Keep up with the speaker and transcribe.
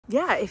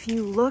Yeah, if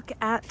you look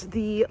at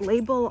the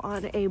label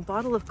on a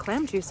bottle of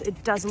clam juice,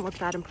 it doesn't look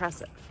that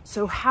impressive.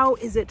 So how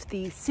is it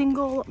the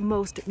single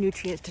most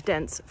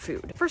nutrient-dense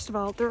food? First of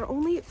all, there are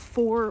only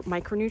 4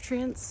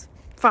 micronutrients,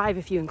 5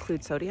 if you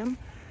include sodium,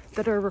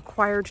 that are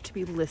required to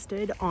be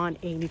listed on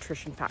a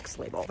nutrition facts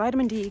label.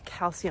 Vitamin D,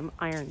 calcium,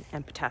 iron,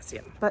 and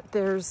potassium. But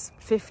there's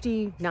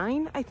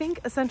 59, I think,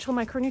 essential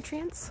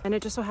micronutrients. And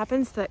it just so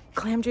happens that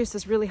clam juice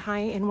is really high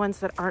in ones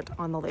that aren't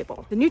on the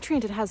label. The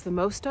nutrient it has the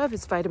most of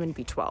is vitamin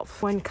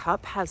B12. 1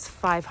 cup has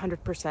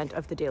 500%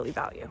 of the daily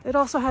value. It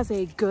also has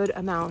a good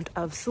amount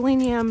of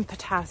selenium,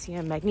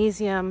 potassium,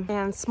 magnesium,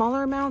 and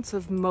smaller amounts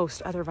of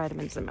most other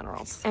vitamins and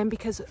minerals. And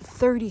because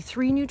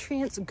 33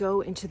 nutrients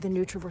go into the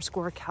Nutrivore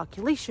score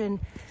calculation,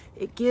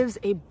 it gives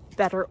a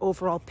better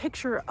overall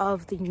picture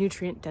of the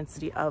nutrient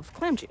density of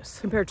clam juice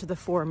compared to the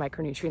 4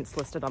 micronutrients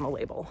listed on the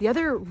label. The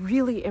other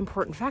really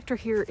important factor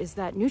here is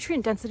that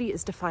nutrient density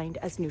is defined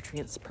as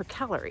nutrients per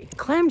calorie.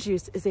 Clam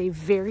juice is a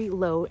very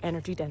low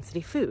energy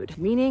density food,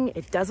 meaning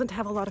it doesn't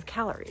have a lot of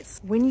calories.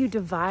 When you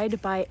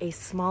divide by a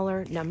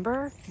smaller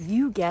number,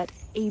 you get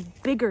a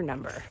bigger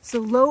number. So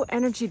low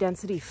energy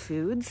density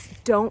foods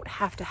don't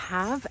have to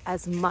have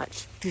as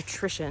much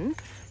nutrition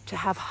to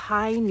have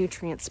high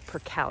nutrients per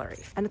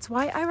calorie. And it's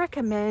why I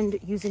recommend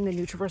using the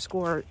Nutrivore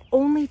score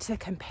only to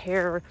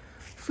compare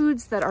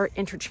foods that are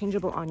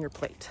interchangeable on your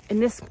plate.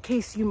 In this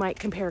case, you might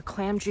compare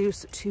clam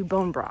juice to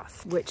bone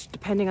broth, which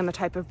depending on the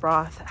type of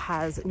broth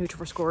has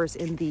Nutrivore scores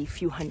in the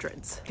few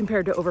hundreds,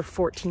 compared to over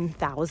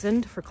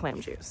 14,000 for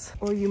clam juice.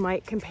 Or you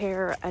might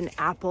compare an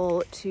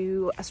apple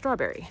to a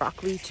strawberry,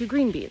 broccoli to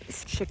green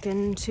beans,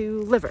 chicken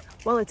to liver.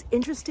 While it's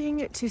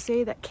interesting to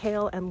say that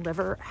kale and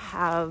liver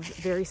have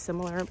very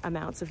similar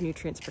amounts of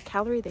nutrients per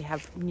calorie, they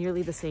have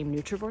nearly the same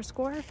Nutrivore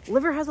score,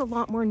 liver has a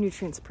lot more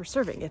nutrients per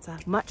serving. It's a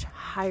much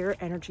higher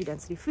energy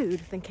density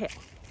food than kale.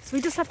 So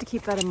we just have to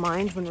keep that in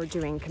mind when we're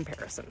doing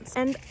comparisons.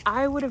 And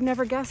I would have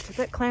never guessed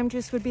that clam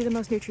juice would be the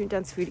most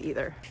nutrient-dense food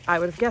either. I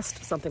would have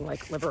guessed something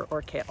like liver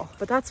or kale.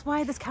 But that's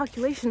why this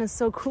calculation is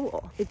so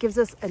cool. It gives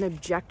us an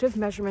objective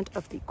measurement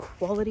of the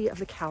quality of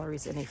the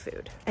calories in a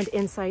food, and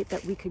insight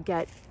that we could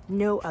get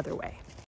no other way.